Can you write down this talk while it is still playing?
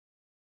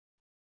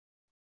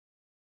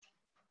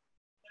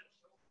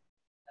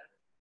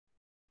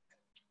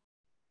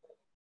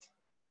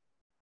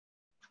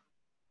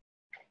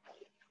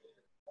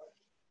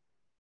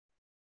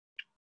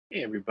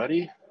Hey,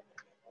 everybody.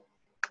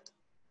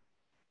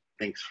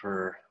 Thanks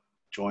for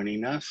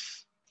joining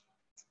us.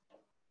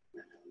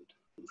 And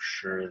I'm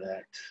sure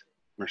that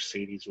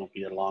Mercedes will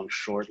be along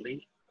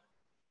shortly.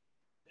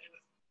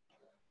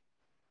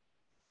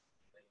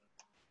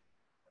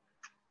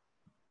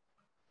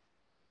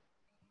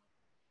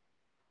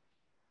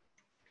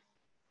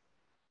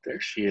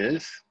 There she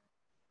is.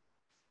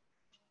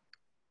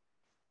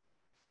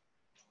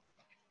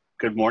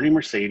 Good morning,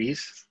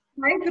 Mercedes.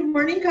 Hi, good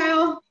morning,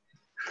 Kyle.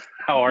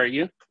 How are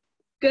you?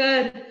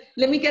 Good.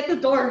 Let me get the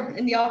door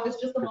in the office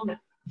just a moment.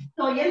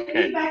 So, yes,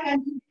 Okay. feedback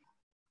and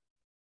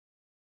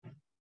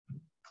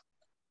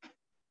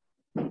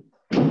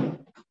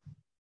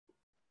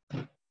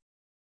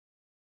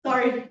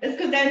sorry, it's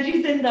because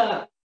Angie's in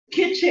the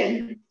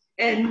kitchen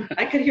and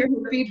I could hear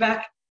her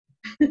feedback.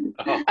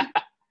 Oh.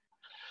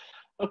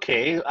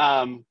 Okay,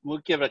 we'll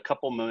give a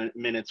couple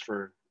minutes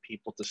for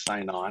people to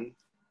sign on,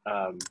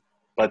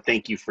 but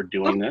thank you for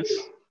doing this.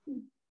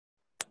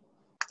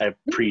 I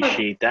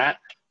appreciate that.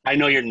 I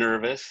know you're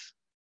nervous.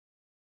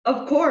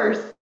 Of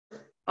course,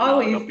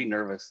 always. No, don't be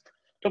nervous.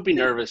 Don't be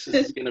nervous.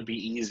 This is going to be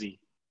easy.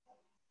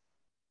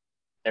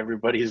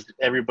 Everybody's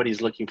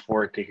looking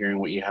forward to hearing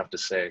what you have to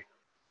say.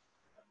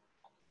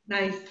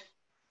 Nice.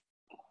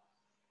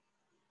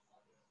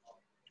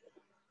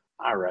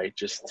 All right,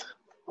 just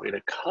wait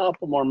a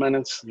couple more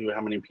minutes, see how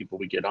many people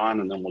we get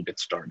on, and then we'll get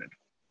started.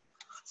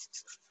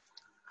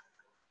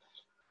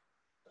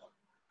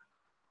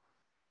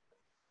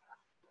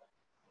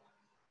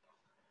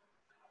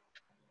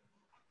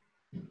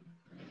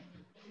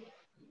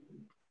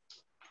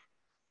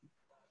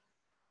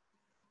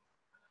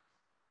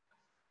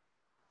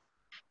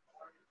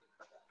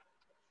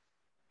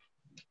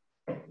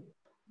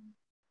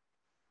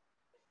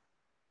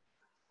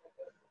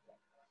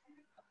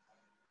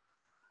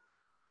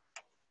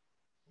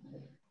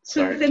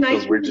 Sorry, Is it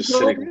nice we're to just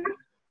have Joe sitting. back?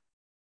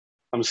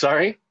 I'm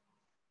sorry?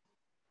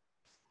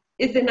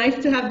 Is it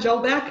nice to have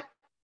Joe back?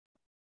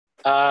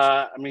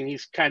 I mean,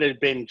 he's kind of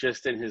been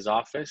just in his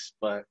office,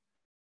 but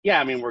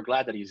yeah, I mean, we're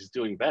glad that he's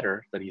doing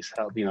better, that he's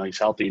healthy, he's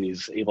healthy and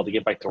he's able to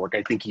get back to work.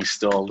 I think he's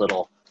still a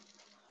little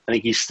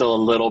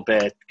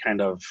bit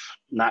kind of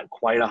not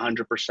quite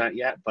 100%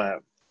 yet, but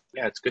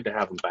yeah, it's good to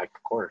have him back,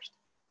 of course.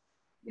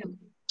 Yeah.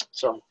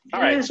 So,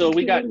 all right, so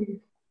we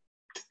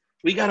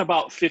got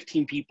about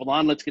 15 people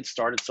on. Let's get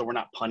started so we're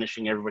not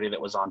punishing everybody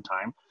that was on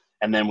time.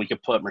 And then we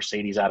could put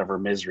Mercedes out of her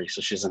misery so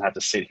she doesn't have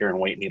to sit here and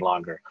wait any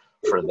longer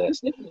for this.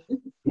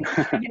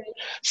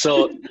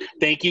 So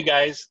thank you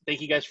guys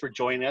for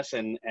joining us,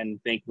 and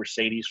thank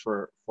Mercedes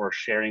for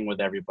sharing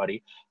with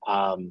everybody.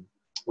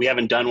 We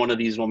haven't done one of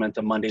these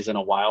Momentum Mondays in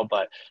a while,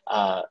 but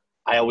I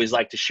always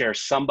like to share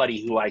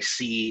somebody who I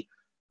see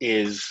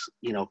is,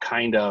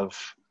 kind of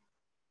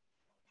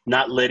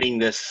not letting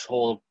this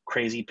whole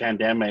crazy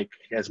pandemic,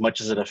 as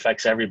much as it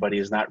affects everybody,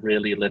 is not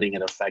really letting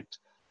it affect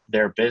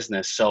their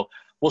business. So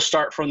we'll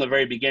start from the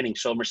very beginning.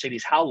 So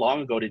Mercedes, how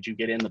long ago did you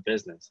get in the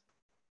business?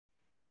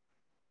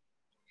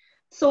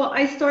 So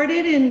I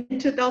started in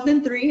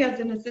 2003 as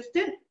an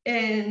assistant,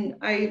 and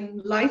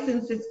I'm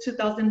licensed since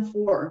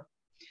 2004.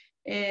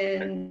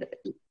 And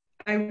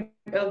I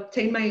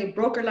obtained my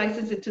broker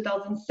license in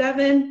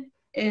 2007,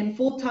 and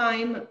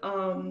full-time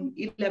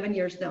 11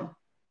 years now.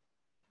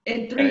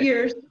 And 3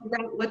 years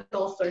with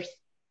Ulcers.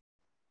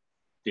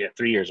 Yeah,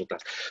 3 years with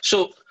us.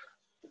 So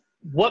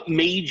what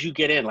made you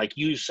get in? Like,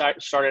 you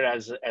started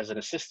as an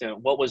assistant.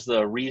 What was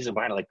the reason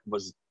behind it? Like,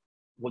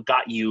 what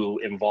got you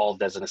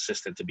involved as an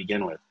assistant to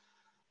begin with?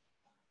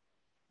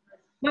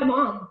 My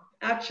mom,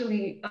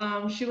 actually,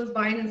 she was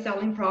buying and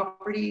selling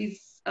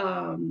properties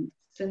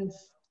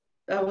since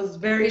I was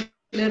very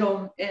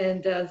little.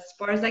 And as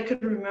far as I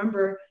could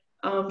remember,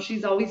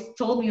 she's always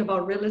told me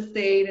about real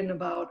estate and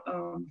about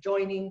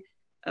joining,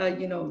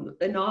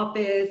 an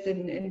office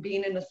and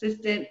being an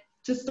assistant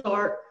to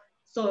start.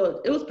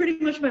 So it was pretty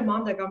much my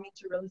mom that got me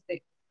into real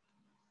estate.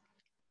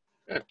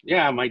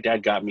 Yeah, my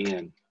dad got me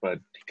in,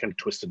 but he kind of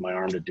twisted my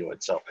arm to do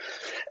it. So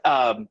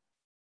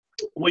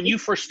when you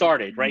first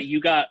started, right, you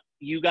got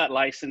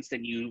licensed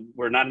and you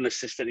were not an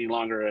assistant any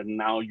longer, and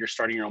now you're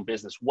starting your own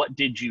business. What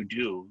did you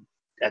do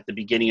at the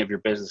beginning of your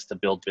business to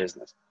build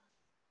business?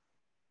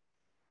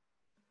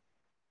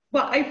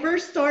 Well, I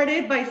first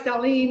started by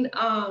selling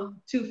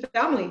to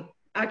family,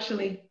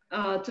 actually,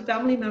 to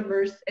family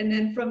members. And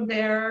then from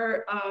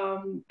there,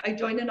 I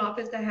joined an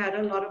office that had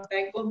a lot of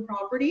bank-owned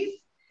properties.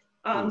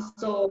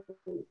 So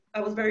I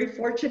was very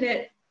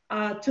fortunate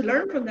to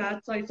learn from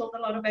that. So I sold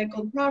a lot of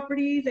bank-owned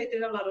properties. I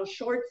did a lot of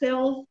short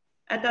sales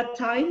at that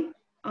time.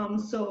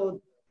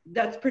 So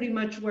that's pretty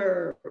much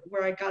where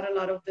I got a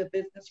lot of the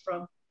business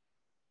from.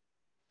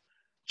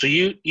 So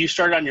you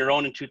started on your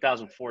own in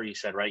 2004, you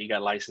said, right? You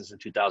got licensed in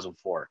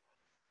 2004.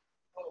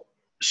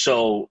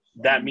 So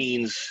that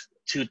means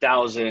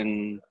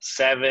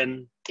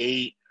 2007,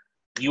 8,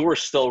 you were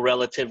still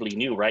relatively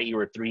new, right? You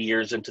were 3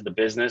 years into the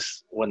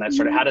business when that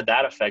started. How did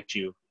that affect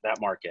you, that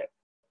market?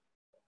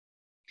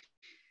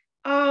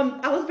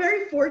 I was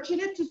very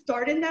fortunate to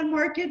start in that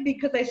market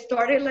because I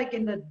started like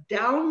in the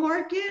down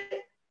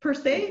market per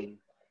se.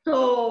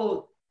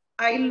 So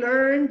I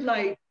learned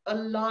like a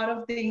lot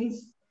of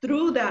things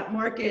through that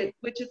market,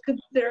 which is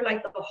considered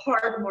like the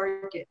hard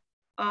market.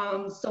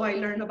 So I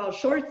learned about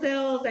short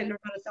sales. I learned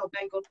how to sell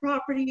bank owned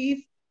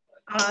properties.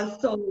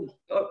 So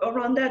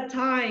around that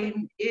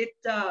time, it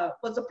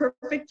was a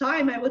perfect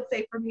time, I would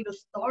say, for me to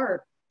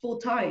start full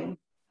time.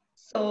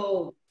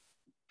 So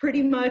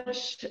pretty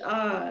much,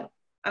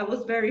 I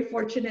was very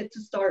fortunate to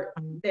start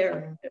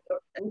there.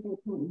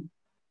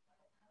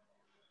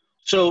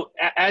 So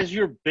as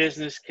your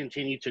business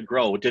continued to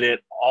grow, did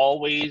it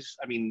always,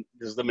 I mean,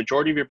 does the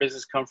majority of your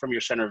business come from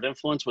your center of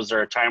influence? Was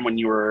there a time when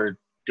you were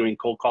doing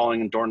cold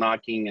calling and door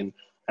knocking and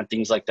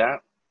things like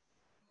that?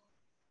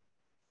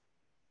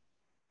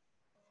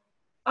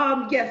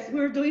 Yes, we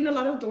were doing a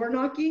lot of door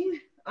knocking,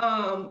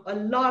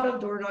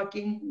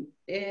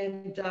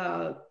 and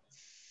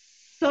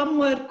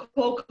somewhat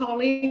cold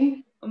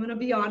calling. I'm going to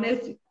be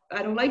honest.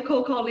 I don't like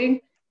cold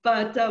calling,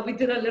 but we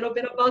did a little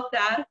bit about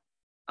that.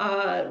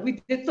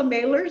 We did some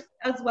mailers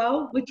as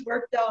well, which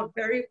worked out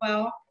very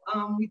well.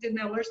 We did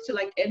mailers to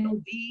like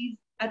NODs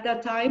at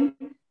that time.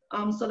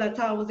 So that's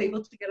how I was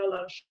able to get a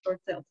lot of short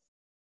sales.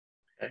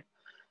 Okay.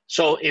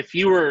 So if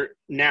you were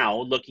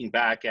now looking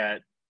back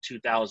at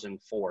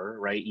 2004,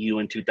 right? You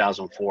in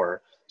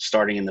 2004,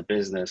 starting in the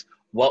business,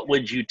 what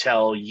would you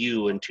tell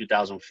you in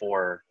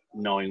 2004,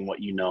 knowing what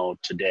you know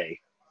today?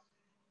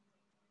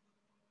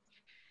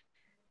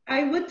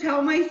 I would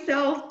tell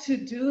myself to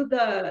do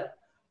the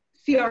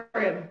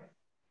CRM,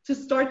 to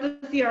start the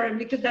CRM,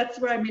 because that's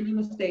where I made a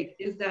mistake,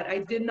 is that I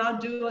did not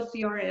do a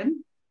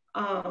CRM.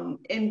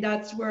 And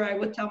that's where I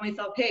would tell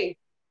myself, hey,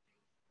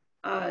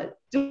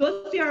 do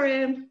a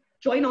CRM,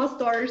 join All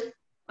Stars.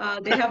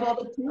 They have all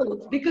the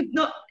tools, because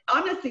no,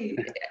 honestly,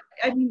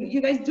 I mean, you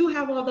guys do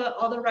have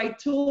all the right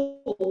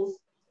tools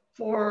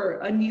for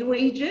a new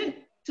agent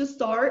to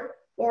start,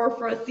 or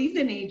for a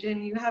seasoned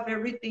agent. You have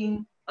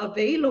everything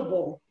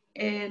available.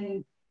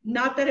 And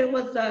not that it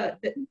was a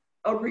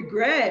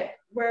regret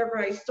wherever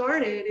I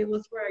started. It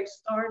was where I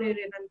started,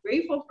 and I'm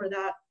grateful for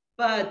that.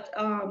 But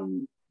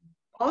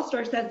All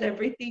Stars has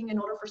everything in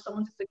order for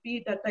someone to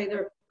succeed. That's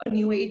either a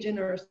new agent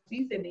or a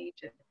seasoned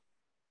agent.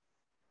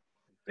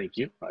 Thank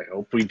you. I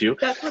hope we do.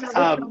 That's what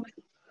I was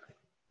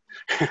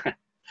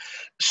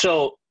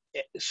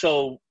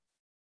So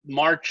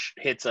March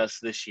hits us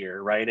this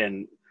year, right?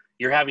 And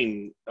you're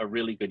having a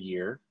really good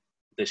year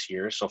this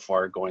year so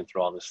far, going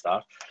through all this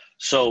stuff.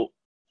 So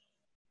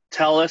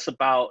tell us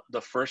about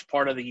the first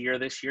part of the year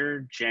this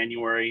year,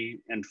 January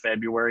and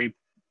February,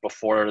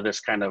 before this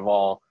kind of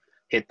all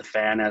hit the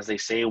fan, as they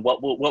say.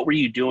 What were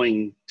you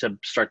doing to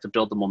start to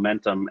build the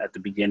momentum at the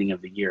beginning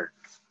of the year?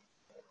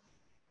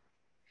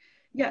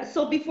 Yeah,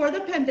 so before the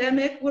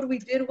pandemic, what we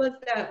did was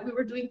that we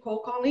were doing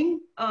cold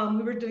calling.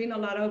 We were doing a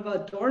lot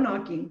of door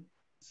knocking.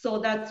 So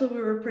that's what we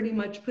were pretty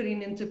much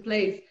putting into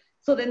place.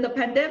 So then the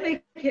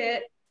pandemic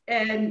hit,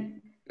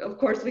 and of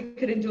course we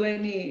couldn't do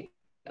any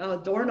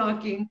door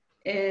knocking.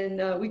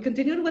 And we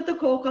continued with the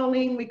cold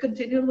calling. We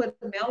continued with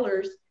the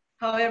mailers.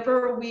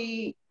 However,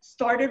 we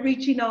started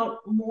reaching out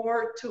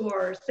more to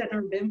our center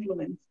of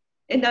influence.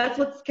 And that's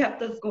what's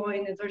kept us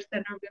going, is our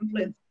center of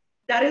influence.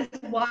 That is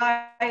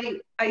why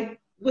I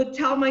would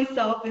tell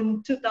myself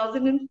in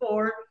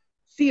 2004,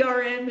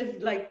 CRM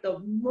is like the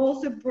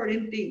most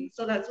important thing.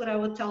 So that's what I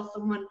would tell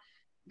someone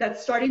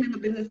that's starting in the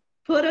business.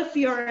 Put a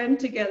CRM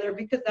together,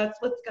 because that's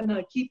what's going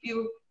to keep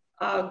you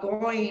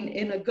going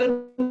in a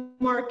good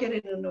market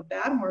and in a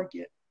bad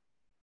market.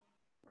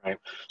 Right.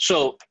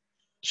 So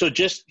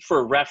just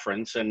for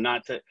reference, and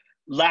not to,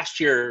 last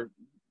year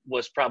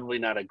was probably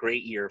not a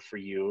great year for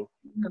you,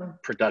 no,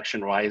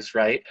 production wise,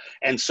 right?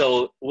 And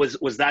so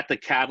was that the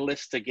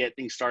catalyst to get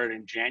things started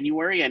in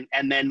January?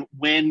 And then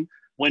when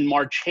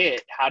March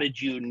hit, how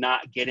did you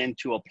not get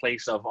into a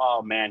place of,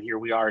 oh man, here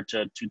we are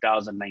to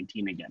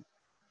 2019 again?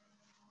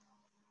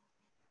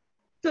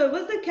 So it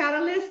was the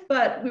catalyst,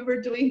 but we were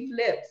doing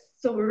flips.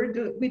 So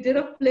we did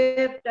a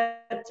flip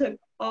that took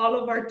all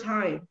of our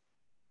time.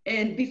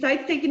 And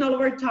besides taking all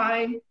of our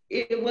time,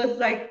 it was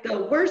like the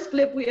worst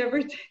flip we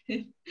ever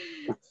did.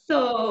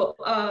 So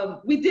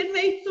we did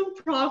make some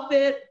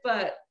profit,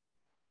 but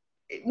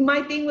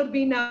my thing would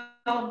be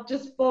now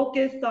just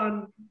focus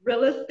on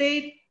real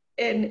estate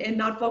and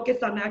not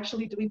focus on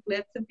actually doing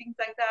flips and things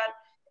like that.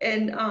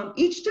 And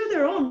each to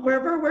their own,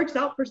 wherever it works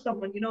out for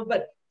someone, you know,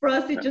 but for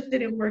us, it just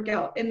didn't work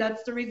out. And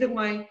that's the reason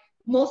why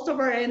most of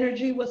our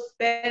energy was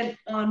spent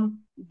on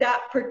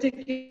that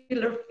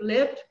particular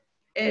flip.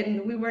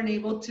 And we weren't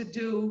able to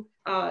do,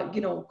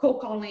 cold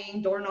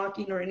calling, door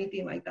knocking, or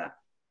anything like that.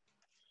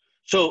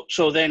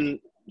 So then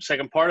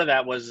second part of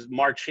that was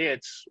March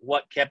hits.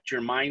 What kept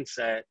your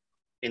mindset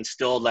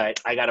instilled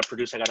that I got to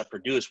produce?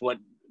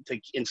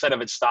 Instead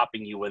of it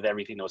stopping you with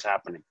everything that was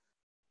happening?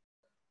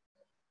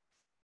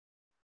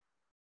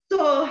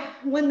 So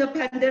when the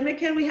pandemic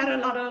hit, we had a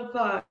lot of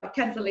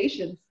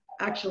cancellations,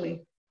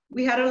 actually.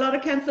 We had a lot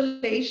of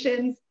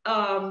cancellations.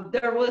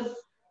 There was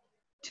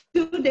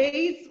 2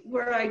 days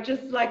where I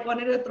just like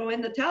wanted to throw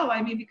in the towel.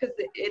 I mean, because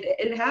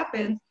it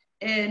happens.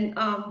 And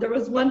there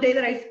was one day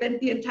that I spent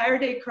the entire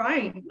day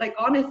crying. Like,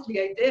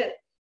 honestly, I did.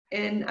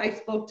 And I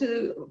spoke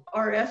to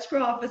our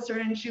escrow officer,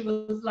 and she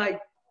was like,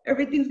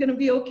 everything's going to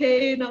be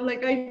okay. And I'm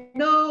like, I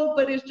know,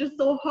 but it's just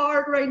so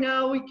hard right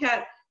now. We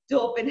can't do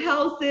open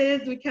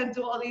houses. We can't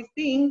do all these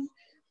things.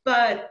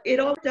 But it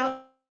all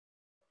out.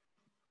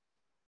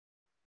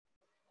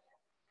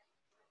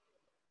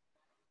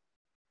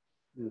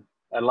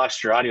 I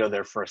lost your audio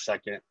there for a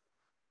second.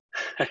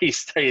 Are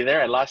you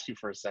there? I lost you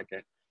for a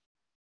second.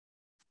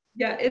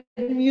 Yeah, it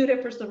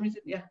muted for some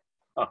reason. Yeah.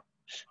 Oh.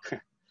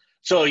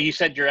 So you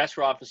said your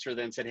escrow officer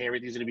then said, hey,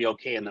 everything's going to be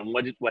okay. And then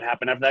what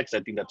happened after that? Because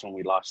I think that's when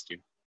we lost you.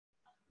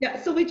 Yeah,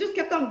 so we just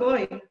kept on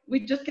going.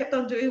 We just kept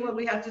on doing what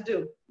we had to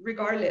do,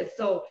 regardless.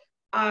 So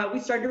we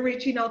started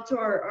reaching out to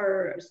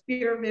our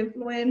sphere of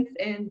influence,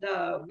 and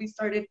we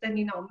started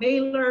sending out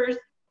mailers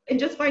and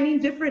just finding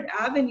different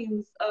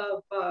avenues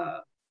of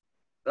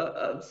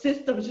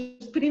systems,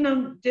 just putting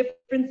on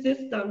different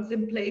systems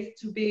in place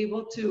to be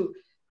able to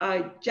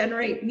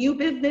generate new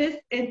business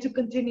and to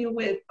continue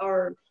with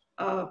our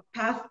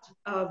past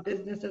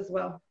business as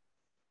well.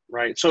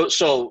 Right.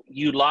 So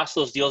you lost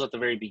those deals at the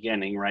very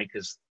beginning, right?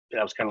 Because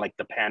that was kind of like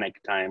the panic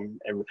time.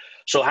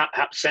 So how,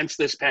 since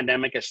this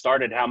pandemic has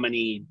started, how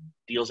many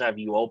deals have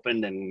you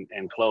opened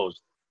and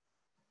closed?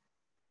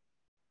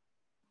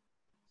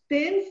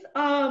 Since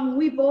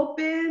we've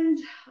opened,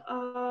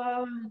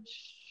 I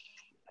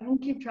don't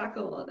keep track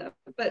of all that,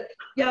 but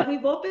yeah,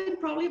 we've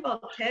opened probably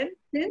about 10.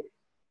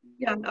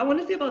 Yeah, I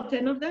want to say about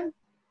 10 of them.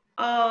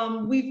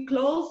 We've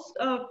closed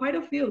quite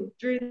a few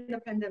during the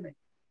pandemic.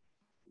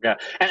 Yeah,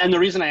 and the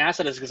reason I asked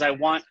that is because I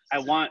want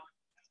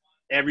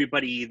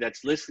everybody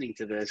that's listening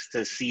to this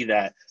to see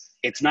that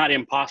it's not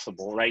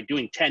impossible, right?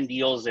 Doing 10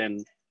 deals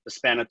in the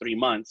span of 3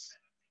 months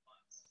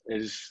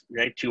is,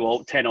 right,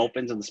 10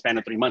 opens in the span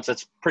of 3 months.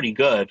 That's pretty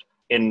good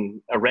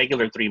in a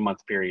regular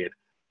 3-month period.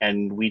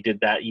 And we did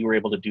that. You were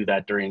able to do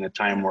that during a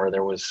time where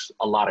there was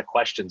a lot of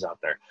questions out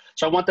there.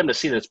 So I want them to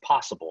see that it's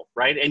possible,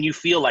 right? And you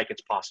feel like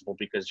it's possible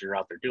because you're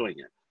out there doing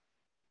it.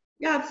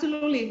 Yeah,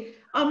 absolutely.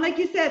 Like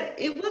you said,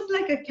 it was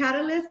like a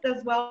catalyst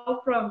as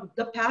well from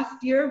the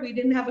past year. We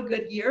didn't have a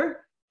good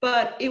year,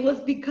 but it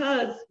was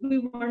because we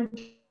weren't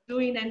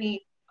doing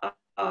any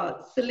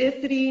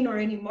soliciting or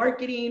any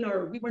marketing,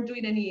 or we weren't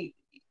doing any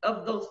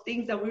of those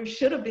things that we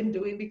should have been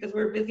doing because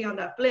we were busy on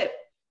that flip.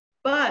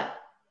 But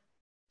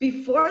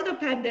before the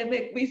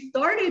pandemic, we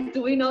started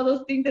doing all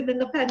those things, and then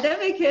the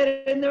pandemic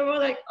hit, and then we're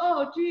like,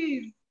 oh,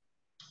 geez,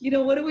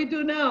 what do we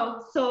do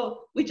now?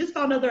 So we just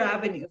found other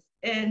avenues,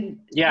 and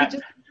we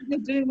just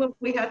doing what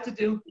we had to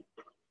do.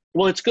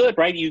 Well, it's good,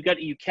 right?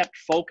 You kept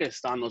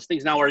focused on those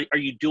things. Now, are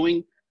you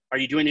doing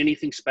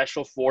anything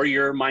special for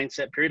your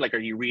mindset period? Like, are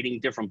you reading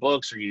different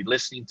books? Are you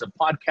listening to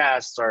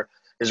podcasts? Or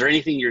is there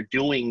anything you're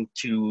doing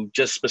to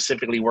just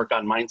specifically work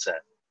on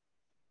mindset?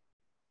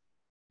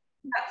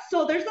 Yeah,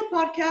 so there's a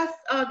podcast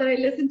that I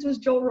listen to, is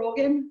Joe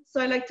Rogan.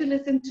 So I like to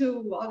listen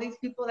to all these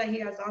people that he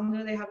has on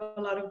there. They have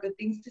a lot of good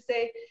things to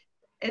say.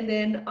 And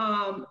then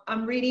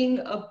I'm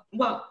reading,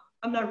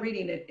 I'm not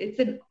reading it. It's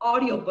an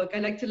audiobook. I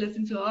like to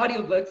listen to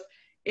audiobooks.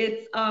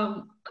 It's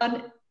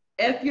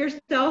F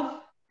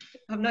Yourself.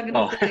 I'm not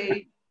going to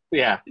say.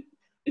 Yeah.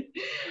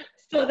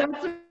 So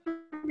that's a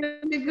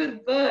really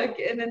good book.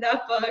 And then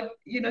that book,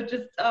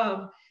 just,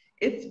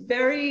 it's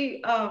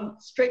very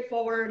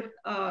straightforward.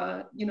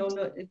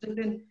 It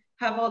doesn't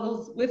have all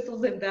those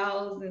whistles and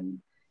bells and,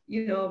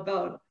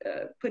 about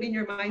putting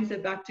your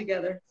mindset back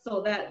together.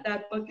 So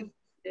that book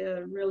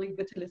is really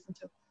good to listen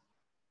to.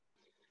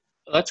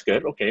 That's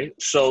good. Okay.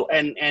 So,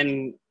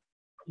 and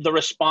the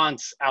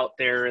response out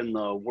there in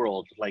the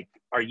world, like,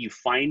 are you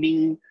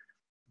finding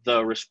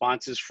the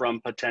responses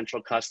from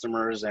potential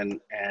customers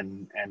and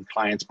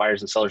clients,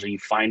 buyers and sellers? Are you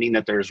finding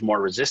that there's more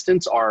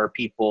resistance?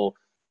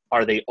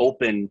 Are they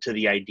open to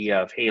the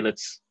idea of, hey,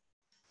 let's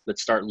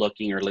start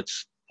looking, or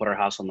let's put our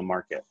house on the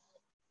market?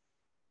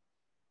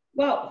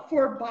 Well,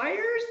 for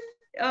buyers,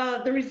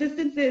 the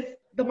resistance is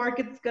the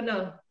market's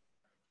gonna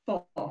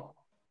fall.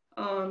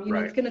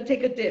 Right. It's gonna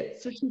take a dip.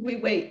 So should we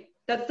wait?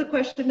 That's the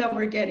question that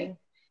we're getting.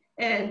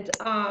 And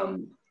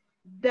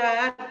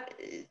that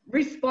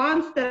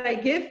response that I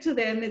give to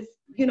them is,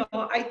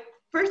 I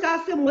first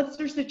ask them, what's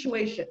their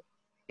situation?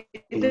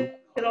 Is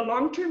it a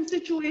long-term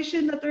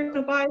situation that they're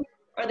gonna buy?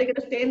 Are they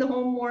gonna stay in the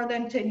home more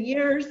than 10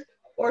 years?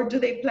 Or do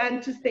they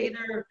plan to stay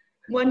there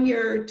 1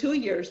 year, 2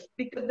 years?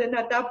 Because then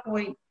at that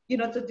point,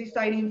 it's a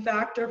deciding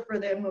factor for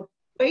them of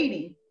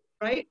waiting,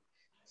 right?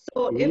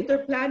 So if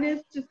their plan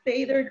is to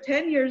stay there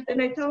 10 years, then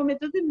I tell them it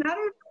doesn't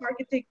matter if the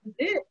market takes a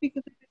dip,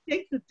 because if it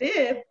takes a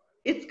dip,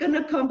 it's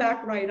gonna come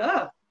back right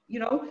up,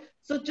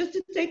 So just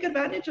to take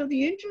advantage of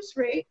the interest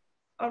rate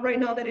right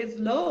now that is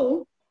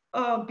low,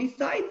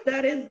 besides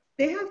that is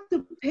they have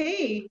to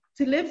pay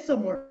to live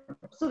somewhere.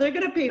 So they're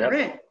gonna pay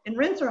rent, and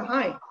rents are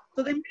high.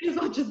 So they may as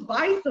well just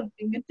buy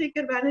something and take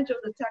advantage of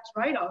the tax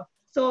write-off.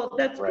 So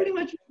that's pretty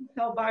much what we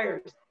tell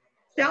buyers.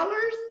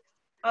 Sellers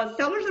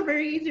are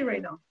very easy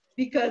right now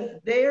because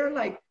they're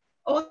like,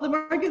 oh, the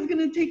market's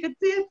gonna take a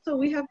dip, so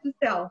we have to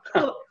sell.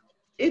 So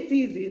it's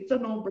easy, it's a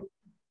no-brainer.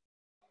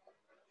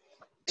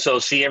 So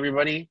see,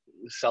 everybody,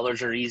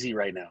 sellers are easy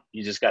right now.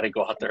 You just got to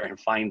go out there and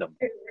find them.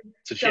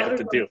 That's what you have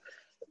to do.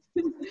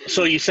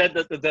 So you said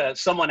that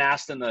someone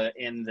asked in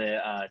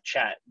the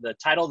chat, the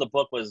title of the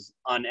book was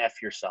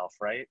Un-F Yourself,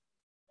 right?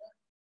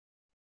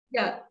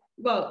 Yeah.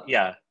 Well,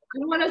 yeah. I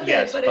don't want to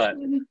say it, but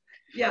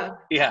yeah.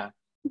 Yeah.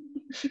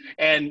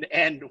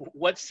 And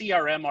what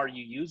CRM are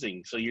you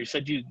using? So you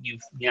said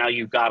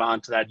you've got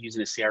onto that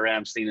using a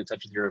CRM, staying in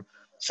touch with your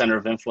center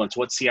of influence.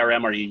 What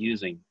CRM are you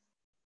using?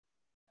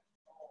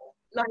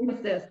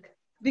 Lines Desk,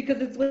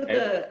 because it's with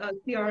the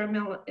CRM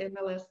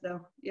MLS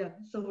now. Yeah,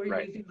 so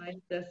we're using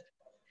Lines Desk.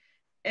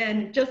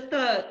 And just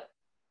the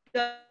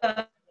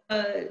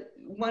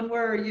one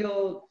where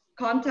you'll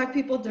contact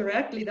people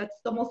directly,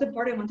 that's the most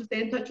important one, to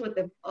stay in touch with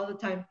them all the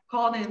time.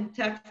 Call them,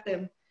 text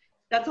them.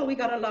 That's how we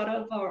got a lot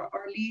of our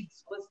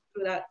leads, was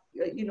through that,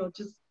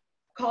 just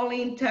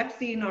calling,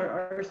 texting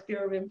our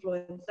sphere of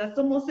influence. That's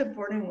the most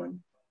important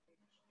one.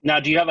 Now,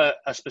 do you have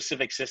a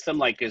specific system?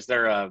 Like, is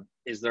there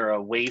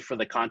a way for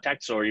the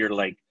contacts, or you're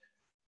like,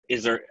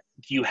 do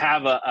you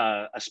have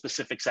a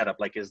specific setup?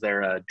 Like, is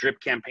there a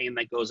drip campaign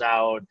that goes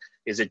out?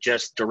 Is it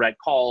just direct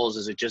calls?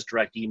 Is it just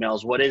direct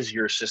emails? What is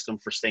your system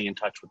for staying in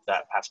touch with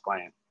that past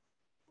client?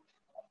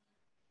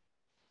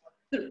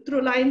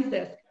 Through Lines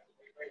Desk.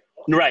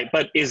 Right,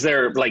 but is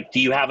there, like,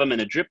 do you have them in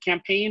a drip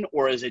campaign,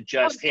 or is it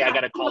just, hey, I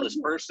got to call this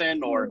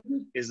person, or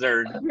is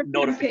there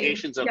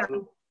notifications of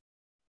who?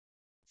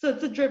 So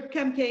it's a drip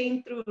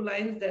campaign through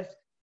Lines Desk.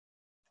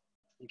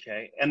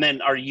 Okay, and then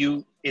are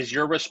you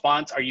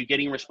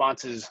getting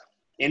responses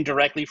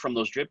indirectly from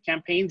those drip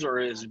campaigns, or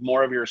is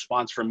more of your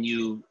response from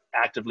you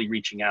actively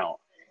reaching out?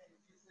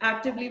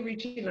 Actively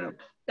reaching out.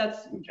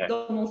 That's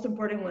the most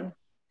important one.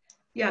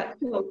 Yeah,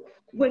 so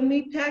when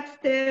we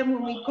text them,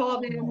 when we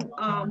call them,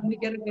 we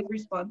get a good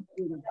response.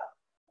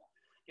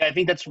 Yeah, I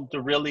think that's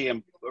a real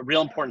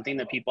important thing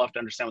that people have to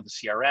understand with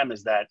the CRM,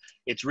 is that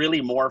it's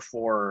really more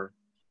for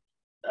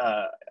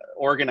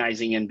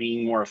organizing and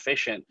being more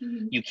efficient.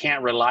 Mm-hmm. You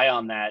can't rely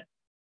on that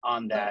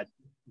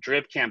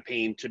drip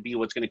campaign to be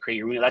what's going to create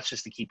your email. That's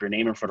just to keep your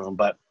name in front of them.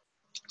 But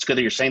it's good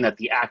that you're saying that,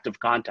 the active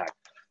contact,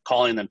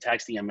 calling them,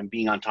 texting them, and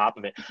being on top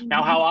of it. Mm-hmm.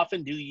 Now, how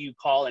often do you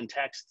call and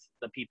text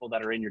the people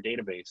that are in your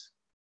database?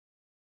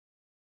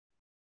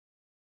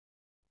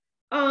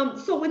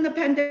 So when the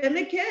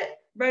pandemic hit,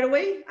 right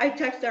away, I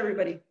text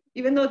everybody.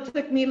 Even though it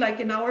took me like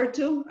an hour or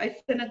two, I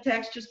sent a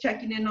text just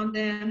checking in on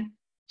them,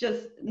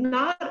 just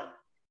not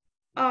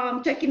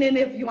checking in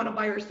if you want to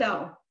buy or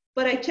sell,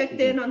 but I checked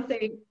in on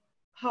saying,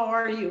 how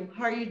are you?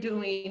 How are you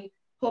doing?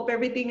 Hope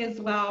everything is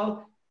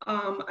well.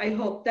 I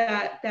hope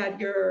that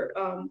your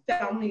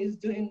family is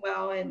doing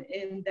well,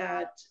 and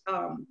that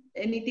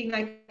anything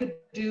I could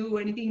do,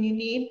 anything you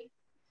need,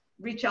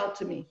 reach out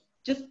to me.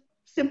 Just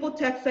simple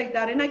texts like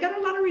that. And I got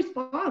a lot of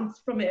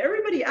response from it.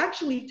 Everybody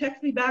actually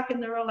texted me back,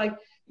 and they were like,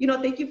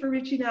 thank you for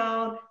reaching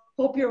out.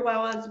 Hope you're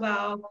well as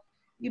well.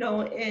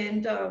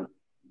 And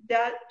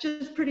that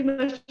just pretty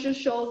much just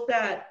shows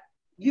that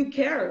you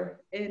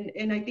care.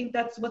 And I think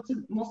that's what's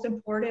most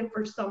important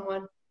for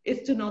someone,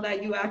 is to know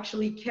that you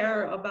actually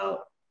care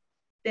about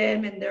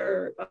them and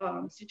their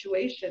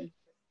situation.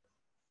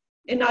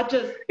 And not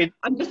just,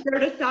 I'm just there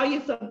to sell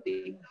you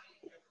something.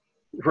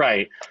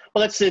 Right.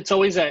 Well, it's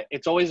always a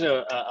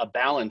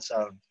balance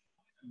of,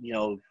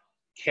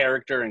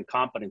 character and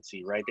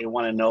competency, right? They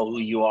want to know who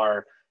you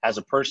are as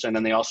a person,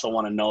 and they also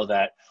want to know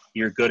that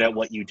you're good at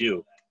what you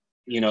do.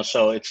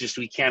 So it's just,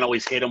 we can't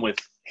always hit them with,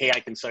 hey, I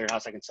can sell your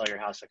house, I can sell your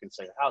house, I can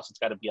sell your house. It's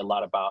got to be a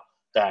lot about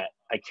that.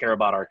 I care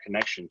about our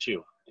connection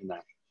too in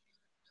that.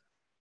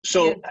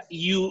 So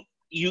yes.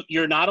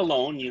 You're not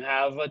alone. You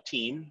have a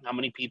team. How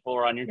many people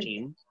are on your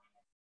team?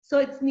 So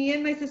it's me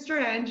and my sister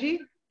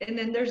Angie, and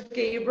then there's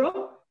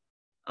Gabriel.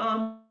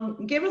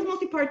 Gabriel's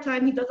mostly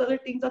part-time. He does other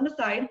things on the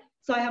side.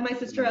 So I have my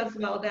sister as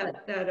well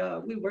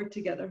that we work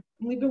together.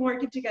 And we've been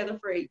working together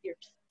for 8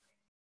 years.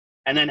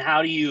 And then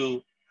how do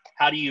you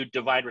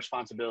divide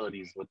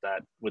responsibilities with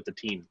the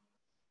team?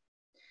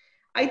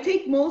 I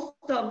take most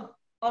of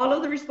all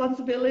of the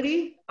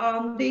responsibility.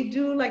 They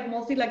do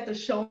mostly the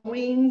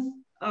showings,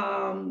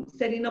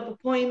 setting up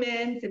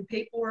appointments and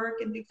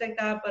paperwork and things like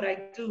that. But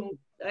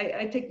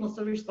I take most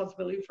of the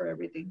responsibility for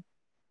everything.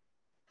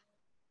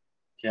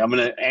 Yeah,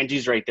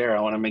 Angie's right there. I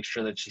want to make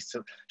sure that she's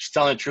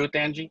telling the truth,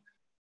 Angie.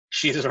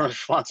 She's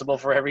responsible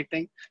for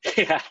everything.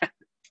 Yeah.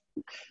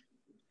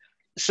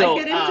 So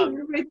I get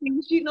into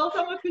everything. She knows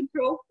I'm a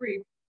control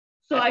freak,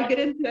 so I get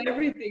into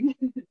everything.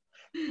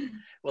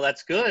 Well,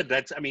 that's good.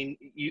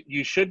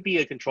 You should be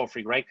a control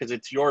freak, right? Because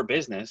it's your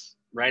business,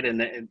 right?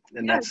 And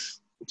yes.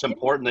 It's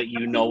important that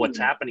you know what's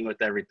happening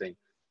with everything.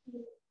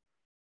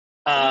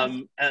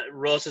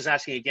 Rose is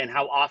asking again,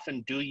 how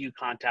often do you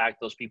contact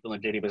those people in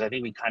the database? I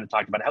think we kind of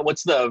talked about it.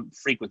 What's the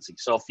frequency?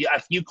 So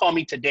if you call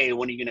me today,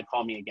 when are you going to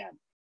call me again?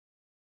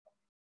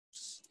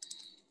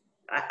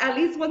 At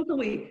least once a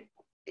week.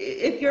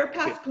 If you're a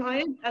past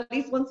client, at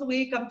least once a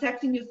week, I'm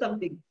texting you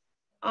something.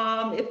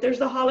 If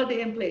there's a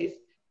holiday in place,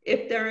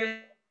 if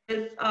there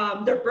is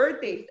their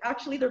birthdays.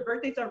 Actually, their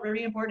birthdays are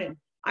very important.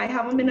 I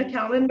have them in a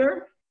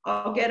calendar.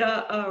 I'll get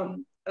a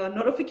a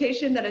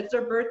notification that it's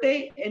their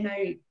birthday, and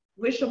I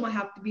wish them a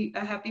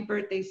happy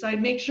birthday. So I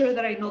make sure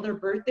that I know their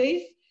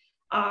birthdays.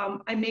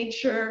 I make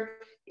sure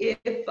if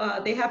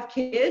they have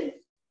kids,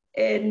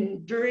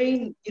 and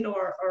during, you know,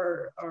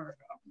 our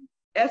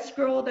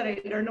escrow, that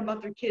I learn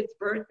about their kids'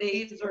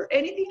 birthdays or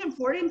anything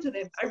important to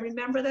them. I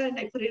remember that and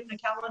I put it in the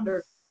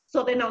calendar.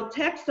 So then I'll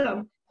text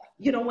them,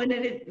 you know, when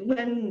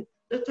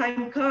the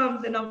time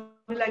comes, and I'll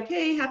be like,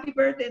 hey, happy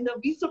birthday. And they'll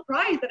be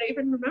surprised that I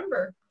even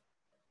remember.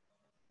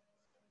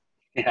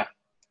 Yeah,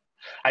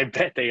 I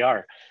bet they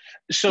are.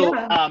 So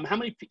yeah.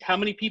 how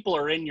many people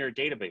are in your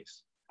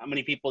database? How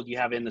many people do you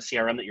have in the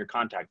CRM that you're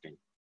contacting?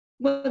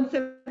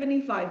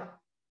 175.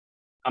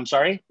 I'm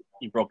sorry?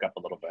 You broke up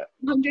a little bit.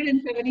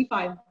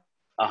 175.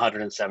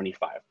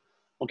 175.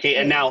 Okay,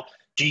 and now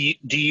do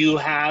you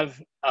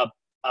have a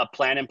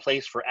plan in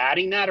place for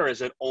adding that, or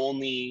is it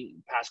only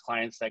past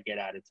clients that get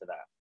added to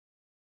that?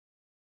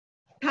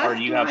 Past or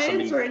do you have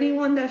clients or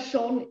anyone that's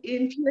shown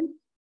interest?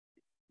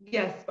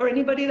 Yes, or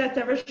anybody that's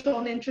ever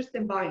shown interest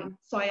in buying.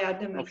 So I add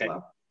them as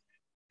well.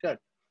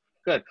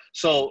 Good.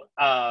 So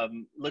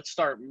let's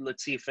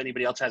see if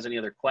anybody else has any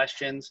other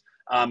questions.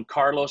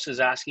 Carlos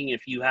is asking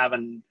if you have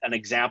an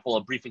example,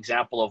 a brief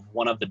example of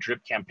one of the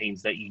drip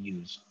campaigns that you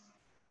use.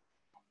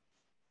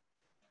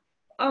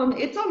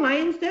 It's on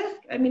Lion's Desk.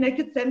 I mean, I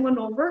could send one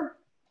over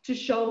to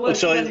show what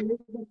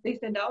they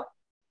send out.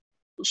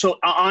 So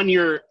on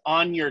your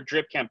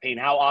drip campaign,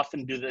 how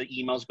often do the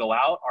emails go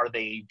out? Are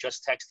they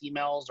just text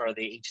emails? Are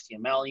they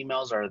HTML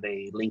emails? Are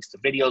they links to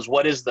videos?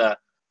 What's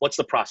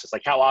the process?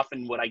 Like, how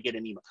often would I get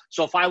an email?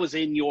 So if I was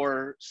in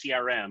your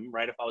CRM,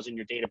 right, if I was in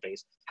your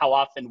database, how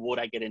often would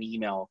I get an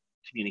email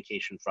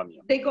communication from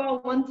you? They go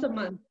out once a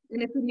month,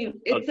 and it's a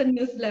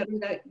newsletter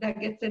that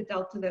gets sent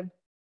out to them.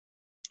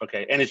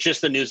 Okay, and it's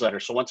just a newsletter.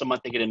 So once a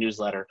month they get a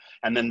newsletter,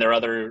 and then the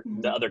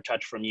other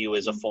touch from you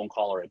is a phone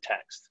call or a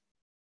text.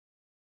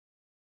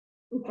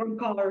 Phone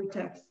call or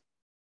text.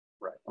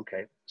 Right.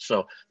 Okay.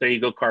 So there you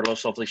go,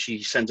 Carlos. Hopefully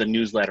she sends a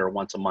newsletter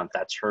once a month.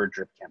 That's her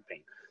drip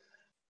campaign.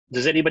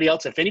 Does anybody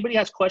else? If anybody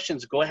has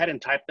questions, go ahead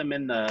and type them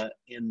in the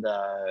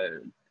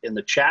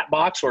chat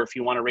box, or if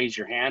you want to raise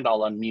your hand,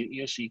 I'll unmute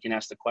you so you can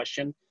ask the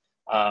question.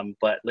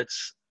 But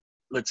let's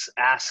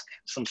ask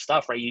some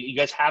stuff, right? You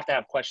guys have to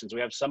have questions.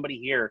 We have somebody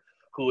here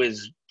who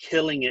is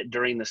killing it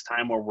during this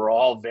time where we're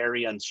all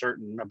very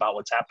uncertain about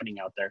what's happening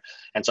out there.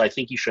 And so I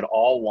think you should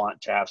all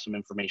want to have some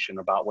information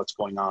about what's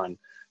going on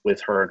with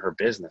her and her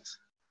business.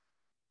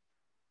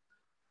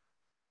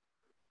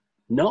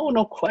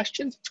 No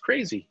questions? It's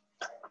crazy.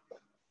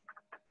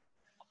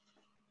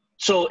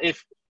 So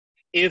if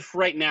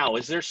right now,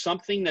 is there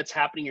something that's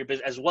happening in your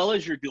business, as well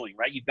as you're doing,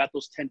 right? You've got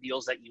those 10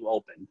 deals that you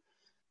opened.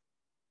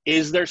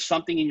 Is there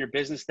something in your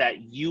business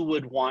that you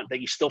would want, that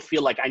you still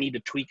feel like I need to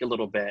tweak a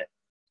little bit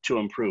to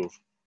improve?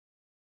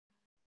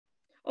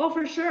 Oh,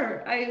 for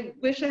sure. I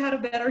wish I had a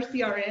better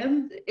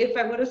CRM. If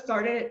I would have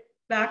started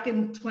back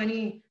in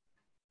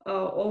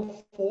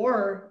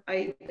 2004,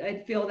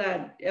 I'd feel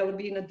that I would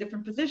be in a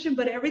different position,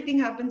 but everything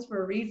happens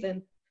for a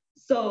reason.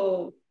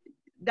 So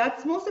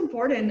that's most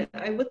important.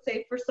 I would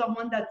say for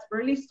someone that's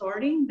really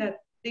starting, that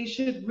they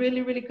should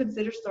really, really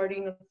consider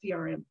starting a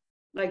CRM,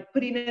 like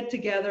putting it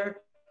together,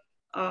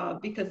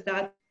 because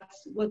that's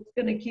what's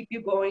going to keep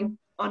you going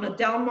on a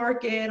down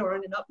market or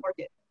on an up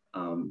market.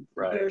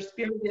 Right. Your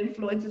sphere of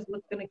influence is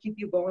what's going to keep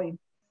you going.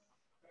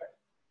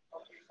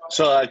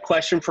 So a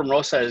question from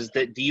Rosa is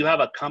that, do you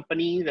have a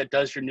company that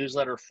does your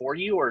newsletter for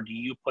you, or do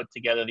you put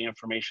together the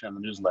information in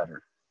the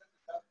newsletter?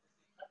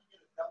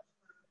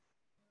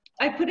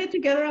 I put it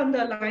together on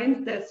the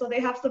Lion's Desk. So they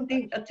have a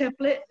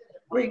template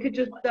where you could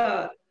just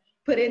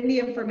put in the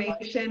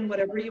information,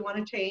 whatever you want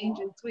to change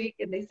and tweak,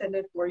 and they send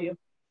it for you.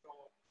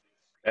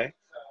 Okay.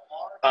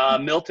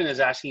 Milton is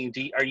asking,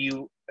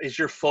 is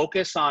your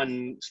focus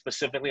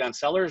specifically on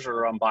sellers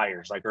or on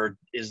buyers? Like, or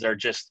is there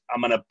just,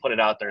 I'm going to put it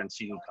out there and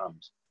see who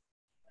comes?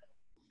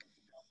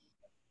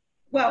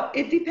 Well,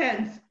 it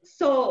depends.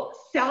 So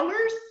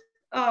sellers,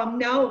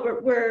 now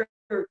we're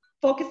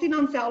focusing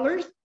on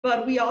sellers,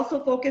 but we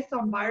also focus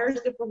on buyers.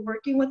 If we're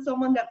working with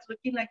someone that's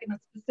looking like in a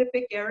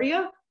specific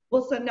area,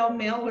 we'll send out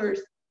mailers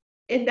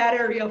in that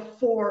area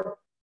for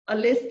a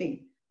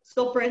listing.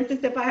 So for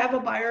instance, if I have a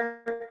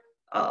buyer,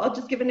 I'll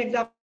just give an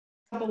example.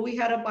 We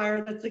had a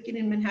buyer that's looking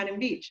in Manhattan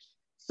Beach.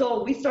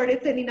 So we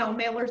started sending out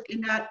mailers in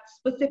that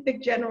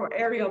specific general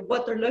area of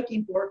what they're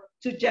looking for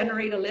to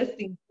generate a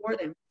listing for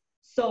them.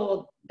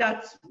 So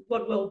that's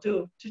what we'll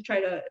do to try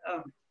to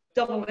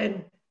double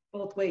in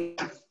both ways.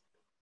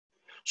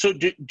 So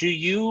do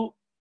you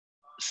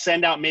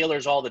send out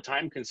mailers all the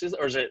time,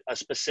 or is it a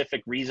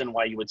specific reason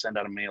why you would send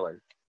out a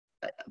mailer?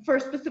 For a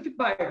specific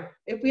buyer.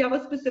 If we have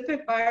a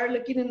specific buyer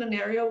looking in an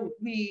area,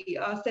 we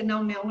send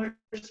out mailers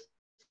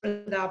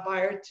for that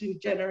buyer to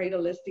generate a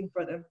listing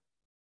for them.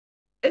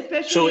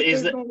 Especially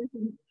if there's no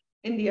listing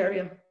in the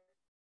area.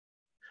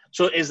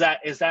 So is that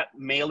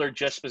mailer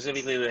just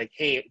specifically like,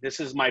 hey, this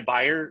is my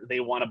buyer,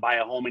 they want to buy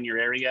a home in your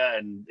area,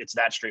 and it's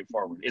that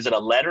straightforward? Is it a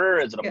letter?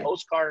 Is it a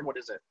postcard? What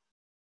is it?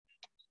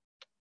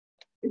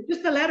 It's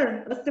just a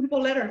letter, a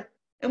simple letter.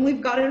 And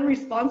we've gotten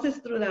responses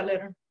through that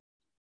letter.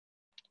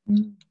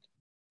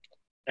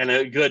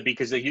 And good,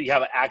 because you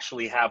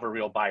actually have a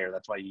real buyer.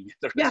 That's why you get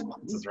the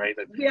responses, right?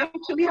 We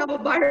actually have a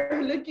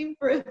buyer looking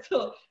for it.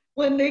 So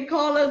when they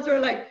call us, we're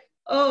like,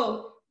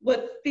 oh,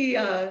 what's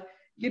the,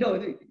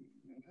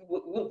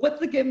 what's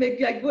the gimmick?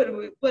 Like,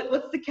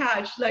 what's the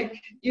catch? Like,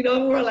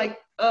 we're like,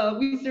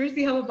 we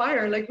seriously have a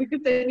buyer. Like, we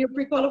could send you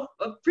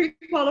a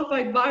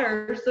pre-qualified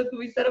buyer. So could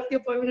we set up the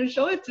appointment and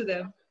show it to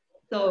them?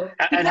 So.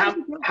 And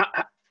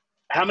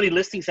how many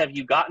listings have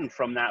you gotten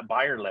from that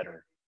buyer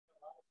letter?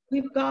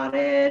 We've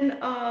gotten,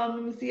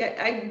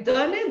 I've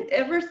done it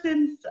ever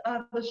since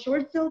the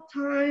short sale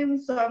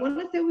time. So I want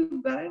to say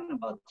we've gotten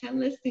about 10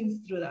 listings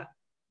through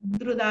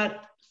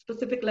that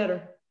specific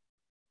letter.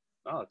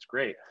 Oh, that's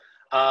great.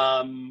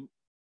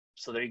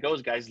 So there you go,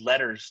 guys.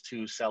 Letters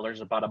to sellers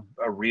about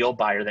a real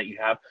buyer that you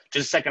have.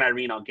 Just a second,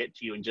 Irene, I'll get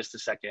to you in just a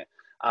second.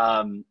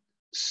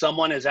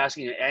 Someone is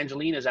asking,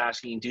 Angeline is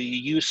asking, do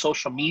you use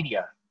social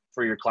media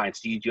for your clients?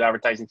 Do you do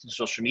advertising through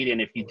social media?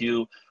 And if you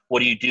do, what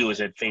do you do? Is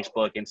it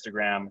Facebook,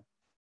 Instagram?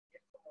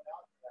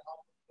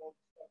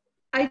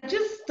 I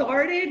just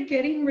started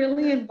getting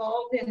really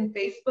involved in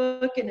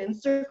Facebook and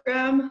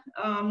Instagram.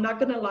 I'm not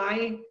gonna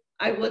lie,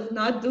 I was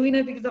not doing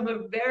it because I'm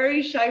a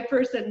very shy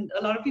person.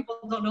 A lot of people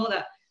don't know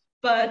that,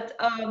 but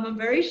I'm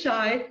very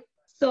shy.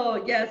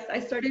 So yes, I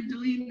started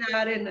doing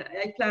that, and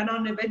I plan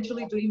on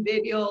eventually doing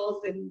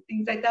videos and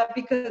things like that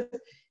because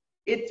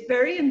it's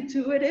very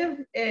intuitive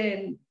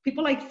and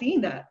people like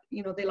seeing that.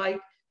 They like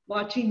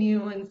watching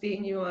you and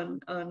seeing you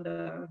on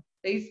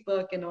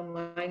Facebook and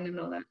online and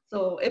all that.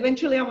 So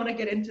eventually I want to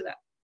get into that.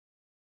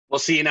 Well,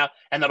 see, now,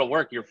 and that'll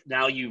work.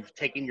 You've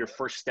taken your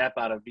first step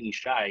out of being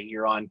shy.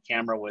 You're on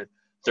camera with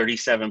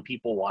 37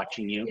 people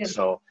watching you. Yeah.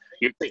 So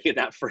you're taking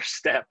that first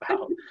step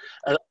out.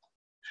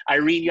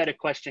 Irene, you had a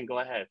question. Go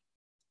ahead.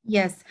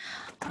 Yes.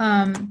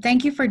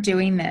 Thank you for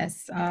doing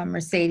this,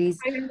 Mercedes.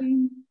 Hi,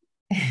 Irene.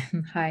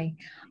 Hi.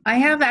 I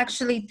have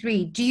actually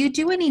 3. Do you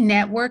do any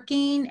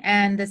networking?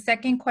 And the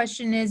second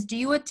question is, do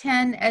you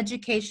attend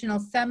educational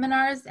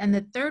seminars? And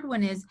the third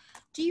one is,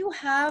 do you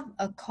have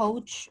a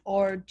coach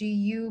or do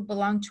you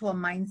belong to a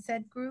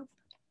mindset group?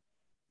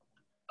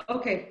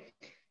 Okay.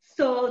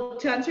 So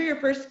to answer your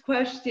first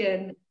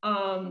question,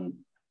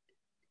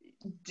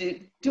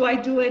 do I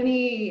do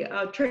any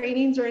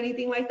trainings or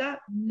anything like that?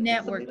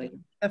 Networking. Like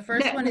the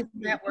first one is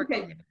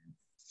networking. Okay.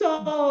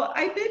 So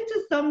I've been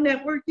to some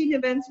networking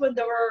events when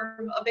they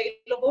were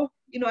available.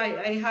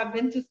 I have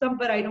been to some,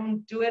 but I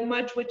don't do it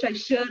much, which I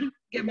should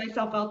get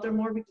myself out there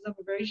more because I'm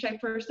a very shy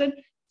person.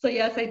 So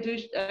yes,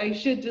 I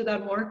should do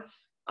that more.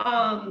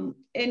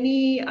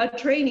 Any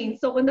training.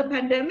 So when the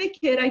pandemic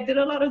hit, I did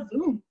a lot of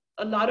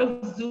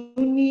Zoom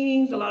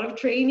meetings, a lot of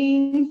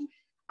trainings.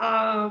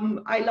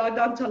 I logged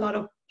on to a lot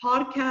of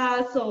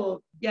podcasts.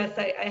 So yes,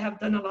 I have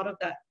done a lot of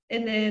that.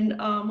 And then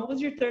what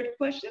was your third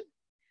question?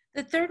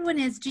 The third one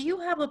is, do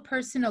you have a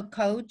personal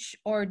coach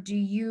or do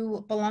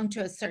you belong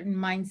to a certain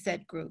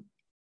mindset group?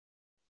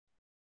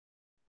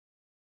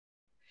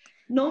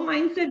 No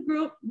mindset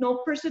group, no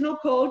personal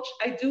coach.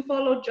 I do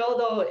follow Joe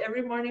though.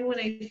 Every morning when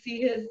I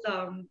see his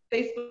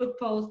Facebook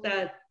post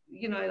that,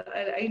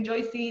 I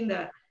enjoy seeing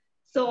that.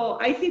 So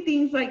I see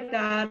things like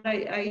that.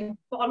 I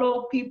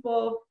follow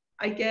people,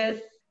 I guess.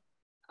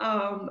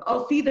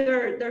 I'll see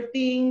their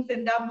things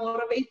and that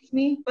motivates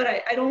me, but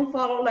I don't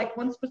follow like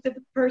one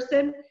specific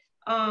person.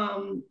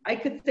 I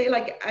could say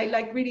like I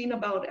like reading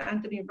about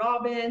Anthony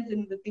Robbins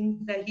and the things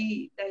that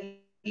he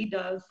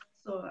does.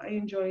 So I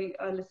enjoy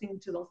listening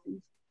to those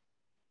things.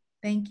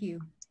 Thank you.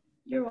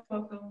 You're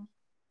welcome.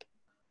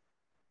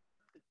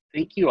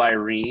 Thank you,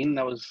 Irene.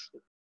 That was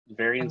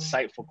very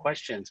insightful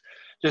questions.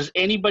 Does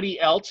anybody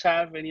else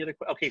have any other?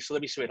 Okay, so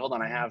let me see. Wait, hold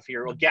on. I have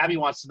here. Well, Gabby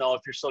wants to know,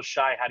 if you're so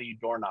shy, how do you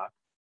door knock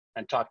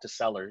and talk to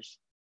sellers?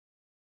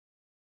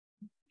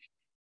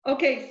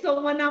 Okay,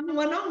 so when I'm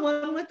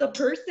one-on-one with a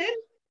person,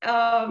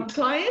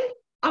 client,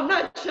 I'm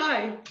not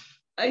shy.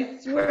 I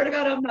swear to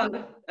God, I'm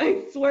not.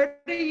 I swear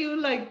to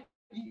you, like,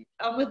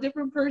 I'm a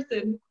different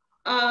person.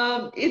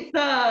 It's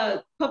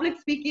public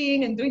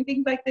speaking and doing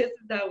things like this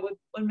that what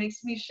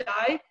makes me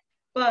shy.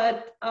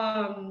 But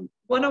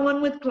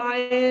one-on-one with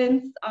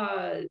clients,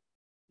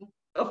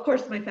 of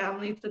course, my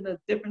family, it's in a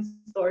different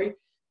story.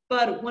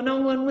 But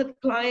one-on-one with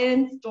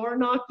clients, door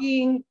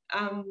knocking,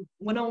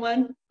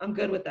 one-on-one, I'm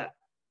good with that.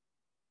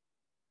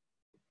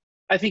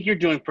 I think you're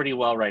doing pretty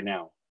well right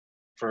now.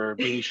 For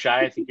being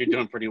shy, I think you're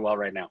doing pretty well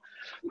right now.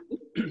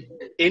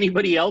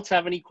 Anybody else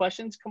have any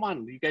questions? Come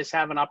on, you guys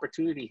have an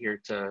opportunity here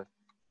to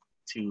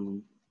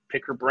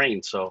pick her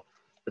brain, so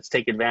let's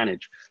take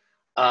advantage.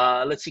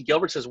 Let's see,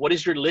 Gilbert says, what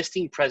is your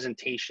listing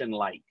presentation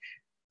like?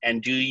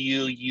 And do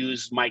you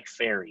use Mike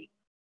Ferry?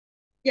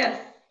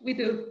 Yes, we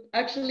do.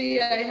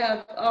 Actually, I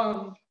have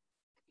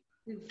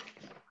it's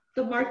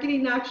the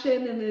marketing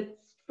action, and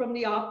it's from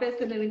The Office,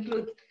 and it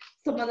includes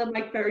some other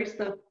Mike Ferry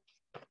stuff.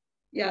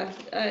 Yeah,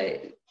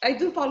 I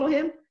do follow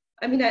him.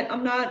 I mean, I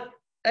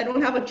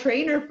don't have a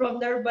trainer from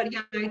there, but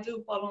yeah, I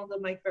do follow the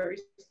Mike Ferry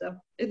stuff.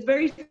 It's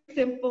very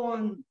simple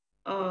and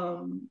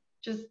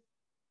just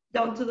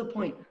down to the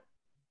point.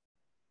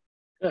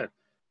 Good.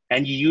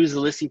 And you use the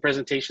listing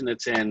presentation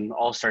that's in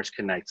All Stars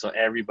Connect, so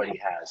everybody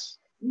has.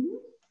 Mm-hmm.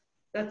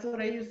 That's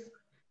what I use.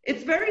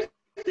 It's very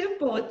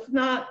simple. It's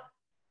not,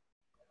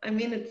 I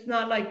mean, it's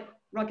not like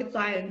rocket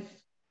science.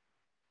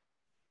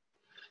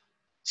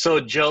 So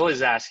Joe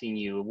is asking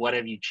you, what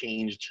have you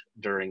changed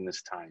during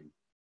this time?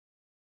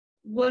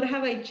 What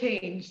have I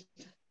changed?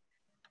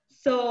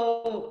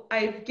 So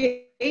I've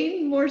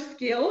gained more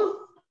skills.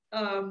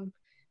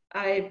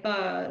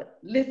 I've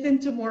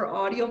listened to more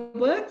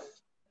audiobooks,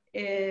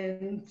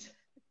 and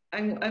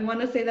I want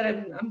to say that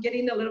I'm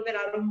getting a little bit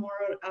out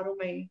of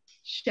my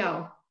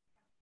shell.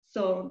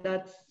 So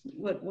that's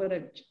what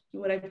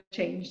I've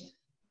changed.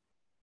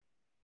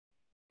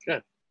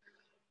 Good.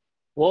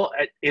 Well,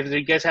 if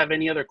you guys have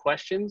any other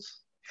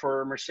questions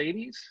for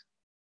Mercedes?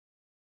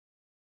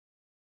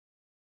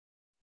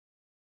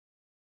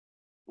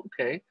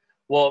 Okay.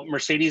 Well,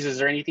 Mercedes, is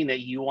there anything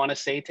that you want to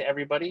say to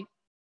everybody?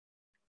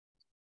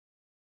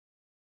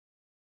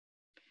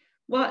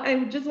 Well,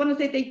 I just want to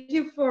say thank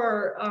you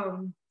for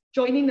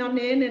joining on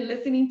in and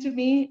listening to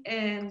me,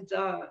 and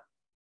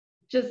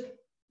just,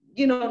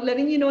 you know,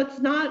 letting you know it's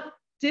not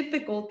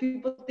difficult.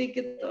 People think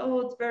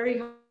it's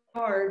very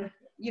hard,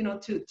 you know,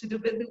 to do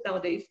business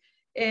nowadays.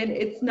 And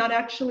it's not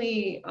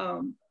actually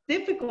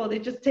difficult.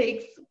 It just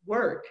takes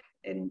work.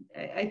 And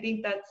I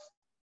think that's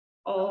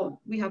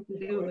all we have to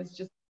do is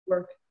just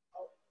work.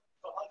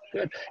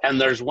 Good. And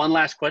there's one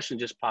last question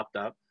just popped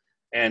up,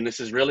 and this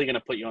is really going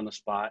to put you on the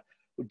spot.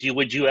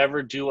 Would you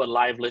ever do a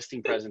live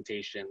listing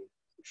presentation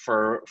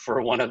for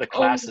one of the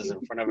classes in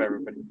front of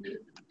everybody?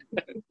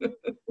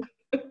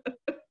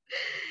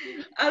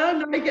 I don't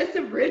know. I guess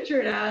if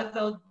Richard asks,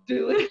 I'll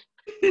do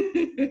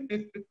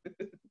it.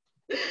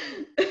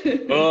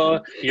 Oh,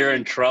 you're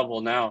in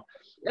trouble now.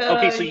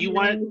 Okay, so you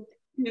wanted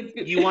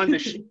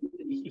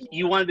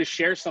to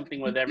share something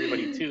with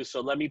everybody too.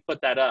 So let me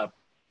put that up.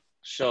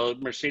 So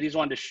Mercedes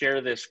wanted to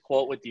share this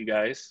quote with you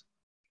guys.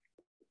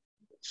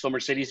 So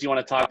Mercedes, do you want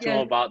to talk to them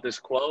about this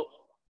quote?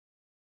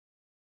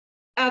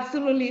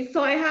 Absolutely.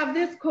 So I have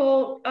this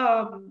quote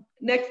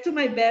next to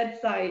my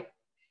bedside,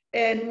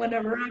 and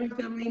whenever I'm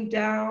feeling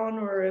down,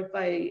 or if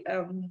I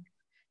am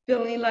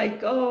feeling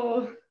like,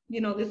 oh,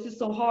 you know, this is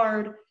so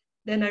hard,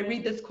 then I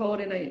read this quote,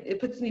 and it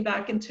puts me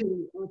back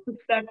into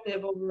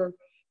perspective over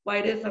why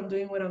it is I'm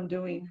doing what I'm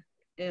doing.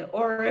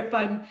 Or if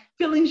I'm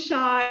feeling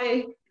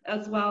shy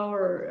as well,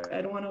 or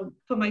I don't want to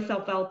put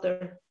myself out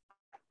there.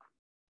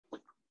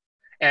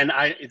 And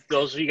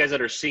those of you guys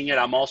that are seeing it,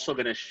 I'm also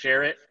going to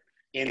share it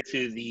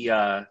into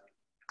the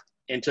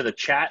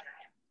chat,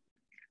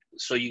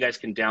 so you guys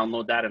can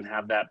download that and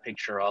have that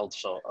picture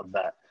also of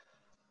that.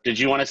 Did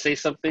you want to say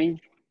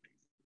something?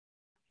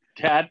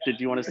 Tad, did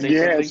you want to say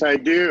something? Yes, I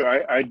do.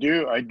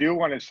 I do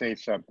want to say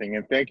something,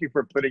 and thank you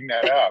for putting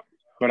that up.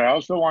 But I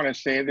also want to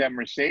say that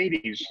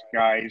Mercedes,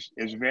 guys,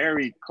 is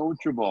very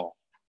coachable.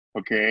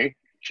 Okay,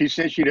 she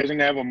says she doesn't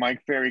have a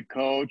Mike Ferry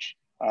coach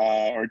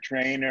or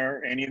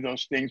trainer, any of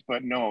those things.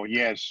 But no,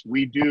 yes,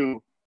 we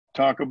do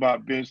talk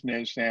about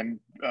business and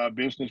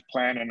business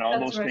plan and all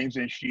those things,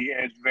 and she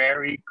is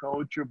very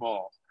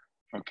coachable.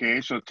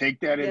 Okay, so take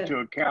that into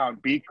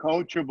account. Be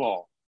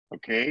coachable.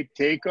 Okay,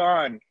 take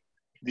on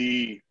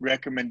the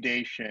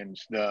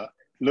recommendations,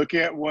 look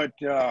at what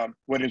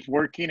is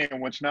working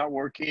and what's not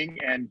working,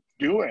 and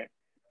do it,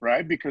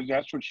 right? Because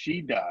that's what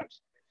she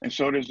does, and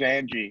so does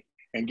Angie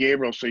and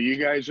Gabriel. So you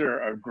guys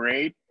are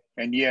great,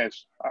 and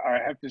yes, I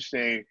have to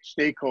say,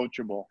 stay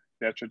coachable.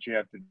 That's what you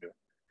have to do,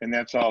 and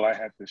that's all I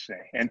have to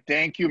say. And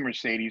thank you,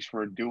 Mercedes,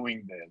 for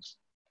doing this.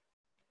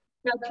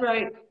 That's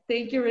right.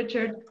 Thank you,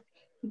 Richard.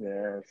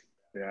 Yes.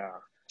 Yeah.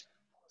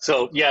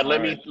 So yeah,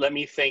 let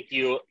me thank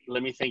you.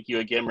 Let me thank you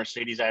again,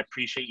 Mercedes. I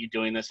appreciate you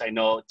doing this. I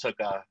know it took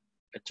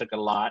a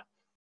lot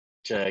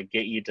to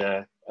get you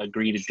to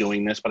agree to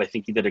doing this, but I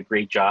think you did a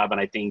great job,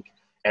 and I think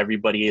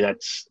everybody that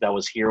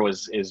was here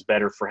is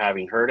better for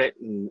having heard it,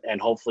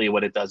 and hopefully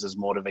what it does is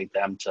motivate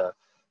them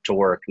to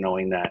work,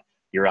 knowing that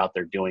you're out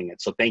there doing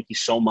it. So thank you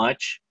so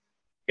much.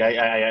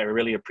 I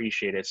really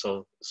appreciate it.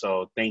 So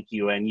thank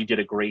you, and you did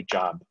a great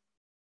job.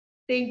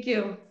 Thank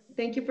you.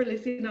 Thank you for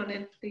listening on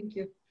in. Thank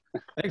you.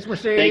 Thanks,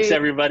 Mercedes. Thanks,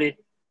 everybody.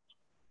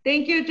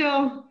 Thank you,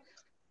 Joe.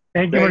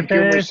 Thank you,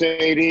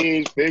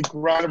 Mercedes. Big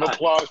round of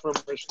applause for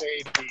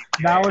Mercedes.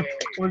 That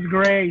was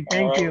great.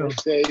 Thank you.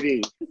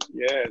 Mercedes.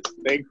 Yes,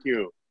 thank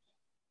you.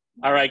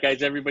 All right,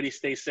 guys, everybody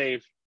stay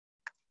safe.